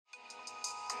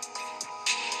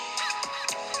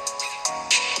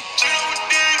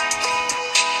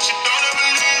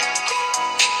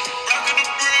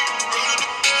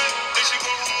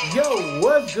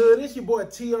What's good? It's your boy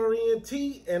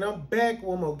TRNT, and I'm back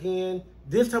one more again.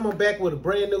 This time I'm back with a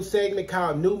brand new segment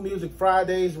called New Music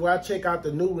Fridays, where I check out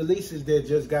the new releases that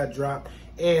just got dropped.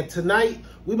 And tonight,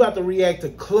 we about to react to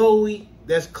Chlöe.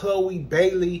 That's Chloe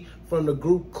Bailey from the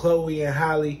group Chloe and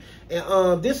Halle.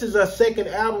 And this is her second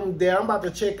album that I'm about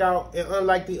to check out. And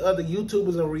unlike the other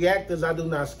YouTubers and reactors, I do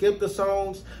not skip the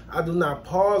songs. I do not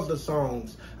pause the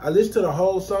songs. I listen to the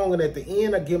whole song, and at the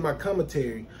end, I give my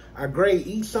commentary. I grade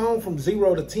each song from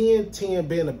 0 to 10, 10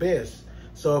 being the best.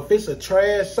 So if it's a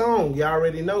trash song, you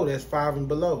already know that's 5 and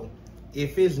below.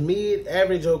 If it's mid,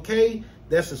 average, okay,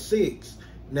 that's a 6.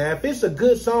 Now, if it's a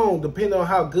good song, depending on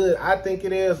how good I think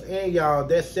it is, and y'all,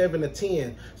 that's 7 to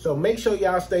 10. So make sure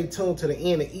y'all stay tuned to the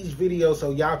end of each video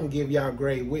so y'all can give y'all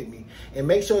grade with me. And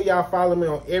make sure y'all follow me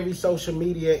on every social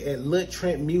media at Lit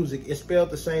Trent Music. It's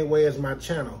spelled the same way as my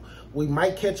channel. We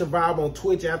might catch a vibe on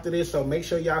Twitch after this, so make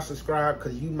sure y'all subscribe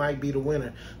because you might be the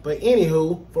winner. But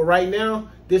anywho, for right now,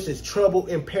 this is Trouble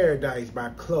in Paradise by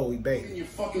Chloe Bailey. Your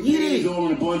fucking videos all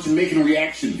in a bunch and making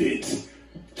reaction vids.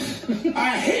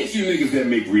 I hate you niggas that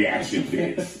make reaction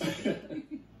vids.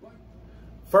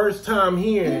 First time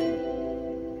hearing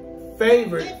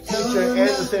Favorite featuring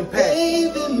Anderson Paak.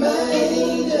 Baby, my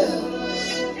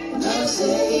girl, I'll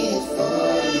say it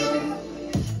for you.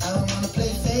 I don't wanna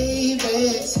play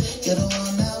favorites. You're the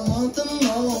one I want the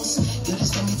most. You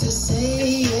just want me to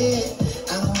say it.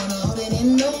 I don't wanna hold it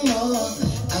in no more.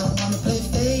 I don't wanna play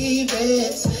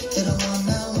favorites. You're the one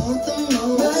I want the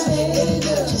most. Get it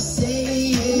up, just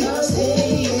say it,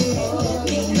 say it. Let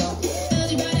me know.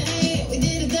 Held you by the hand, we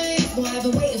did a thing. Boy, I've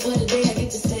been waiting for the day I get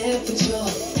to step with you.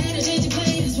 Had to change the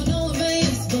plans with no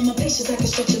advance, but my patience I can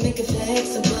stretch and make it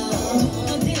flexible. Doing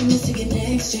my damnness to get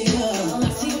next to you. I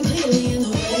see you clearly in the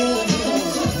way.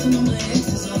 Some of my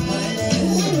exes off my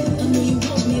list. I know you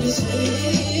want me to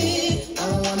say I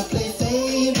don't wanna play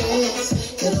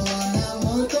favorites. You're the one I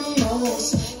want the most.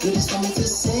 You just want me to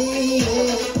say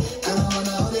it. I don't wanna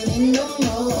hold it in no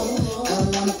more. I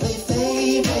don't wanna play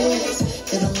favorites.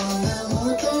 You're the one I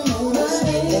want the most.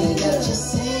 Baby, girl, just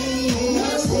say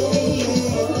it, say it.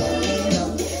 Let me know.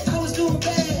 I was doing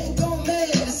bad, going mad.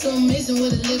 It's so amazing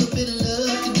what a little bit of love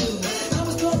can do. I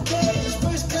was going bad,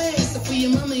 first class. For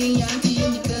your mama and your auntie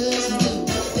and your cousin too.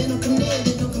 They don't compare,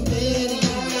 they don't compare to you.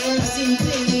 I see them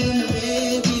clearly in the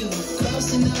rear view.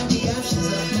 Crossing all the options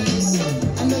up my list.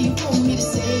 I know you want me to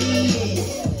say it.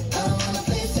 I don't wanna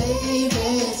play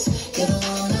favorites. You're the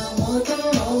one I want the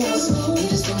most. You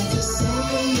just want me to say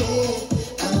it.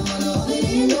 I don't wanna hold it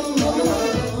in no more.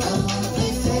 I don't wanna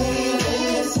play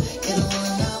favorites. You're the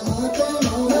one I want the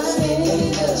most.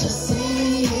 Baby, girl, just say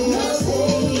it,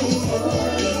 say it.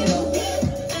 Let me know.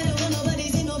 I don't want nobody,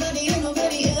 see nobody, ain't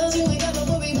nobody else. You ain't got no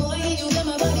worry, boy, and you got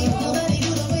my body. Nobody do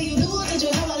the way you do it, 'cause you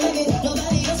how I like it.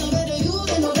 Nobody else no better you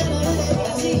than no better than it.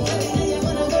 I see you working and you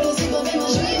wanna go to sleep up in my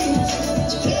streets. And I say that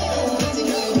you care, I'm crazy,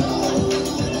 girl, you know I don't want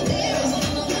no other there is. I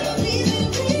don't know how to please me,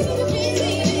 please me, please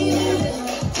me.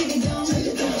 Take it down, shake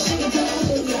it down, shake it down,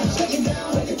 shake it down, shake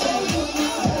it down.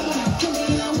 Put me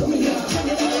on, put me on, turn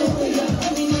it on, put me on,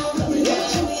 put me on, put me on,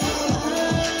 show me how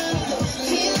I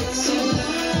feel so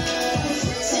nice.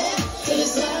 Step to the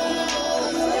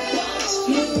side, watch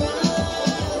me ride.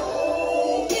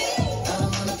 I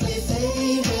don't wanna play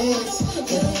favorites.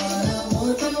 You're the one I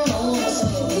want the most.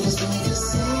 You just want me to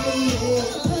say it.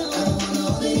 I don't wanna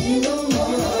hold it in no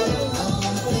more. I don't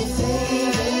wanna play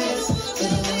favorites.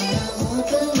 You're the one I want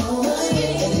the most.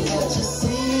 Baby, girl, just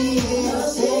say it,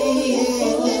 say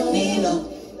it. Let me know.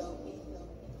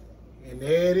 And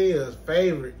there it is,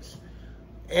 Favorites.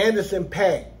 Anderson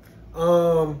Paak.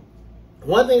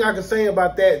 One thing I can say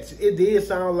about that, it did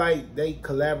sound like they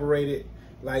collaborated,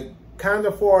 like kind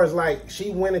of far as like she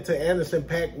went into Anderson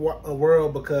Paak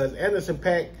world, because Anderson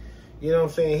Paak, you know what I'm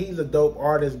saying, he's a dope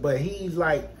artist, but he's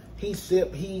like, he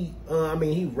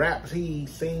raps, he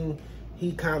sing,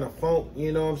 he kind of funk,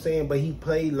 you know what I'm saying, but he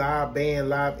played live band,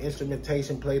 live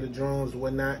instrumentation, play the drums,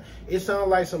 whatnot. It sounds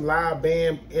like some live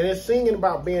band, and it's singing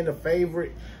about being the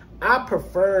favorite. I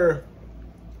prefer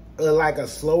like a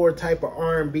slower type of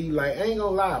R&B. Like, I ain't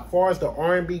gonna lie, as far as the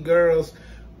R&B girls,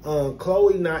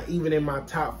 Chloe not even in my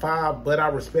top 5, but I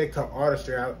respect her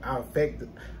artistry.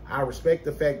 I respect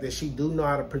the fact that she do know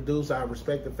how to produce. I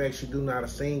respect the fact she do know how to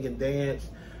sing and dance.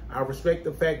 I respect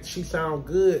the fact that she sound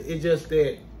good. It's just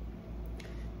that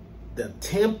the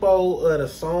tempo of the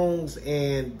songs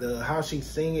and how she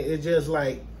sing it, it's just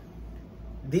like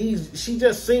she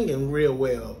just singing real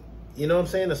well. You know what I'm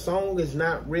saying? The song is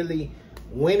not really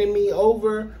winning me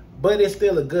over, but it's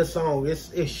still a good song.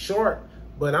 It's short,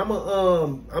 but I'm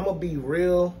gonna be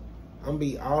real. I'm gonna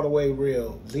be all the way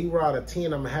real. 0 out of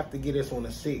 10, I'm gonna have to get this on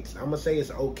a 6. I'm gonna say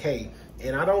it's okay.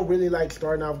 And I don't really like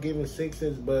starting off giving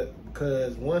 6s, but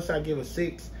because once I give a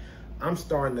 6, I'm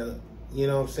starting to, you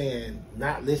know what I'm saying,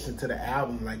 not listen to the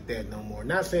album like that no more.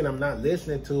 Not saying I'm not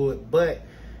listening to it, but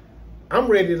I'm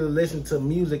ready to listen to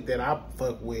music that I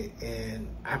fuck with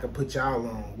and I can put y'all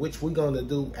on, which we're going to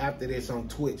do after this on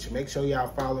Twitch. Make sure y'all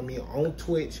follow me on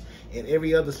Twitch and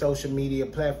every other social media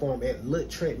platform at Lil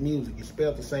Trent Music. It's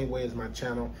spelled the same way as my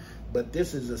channel, but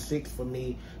this is a 6 for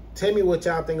me. Tell me what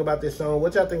y'all think about this song.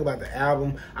 What y'all think about the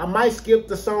album. I might skip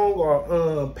the song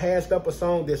or passed up a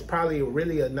song that's probably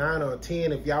really a 9 or a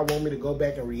 10. If y'all want me to go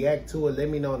back and react to it, let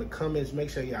me know in the comments. Make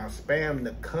sure y'all spam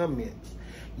the comments.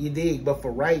 You dig? But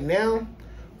for right now,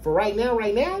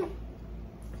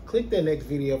 click that next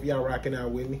video if y'all rocking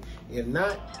out with me. If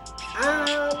not,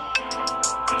 I'm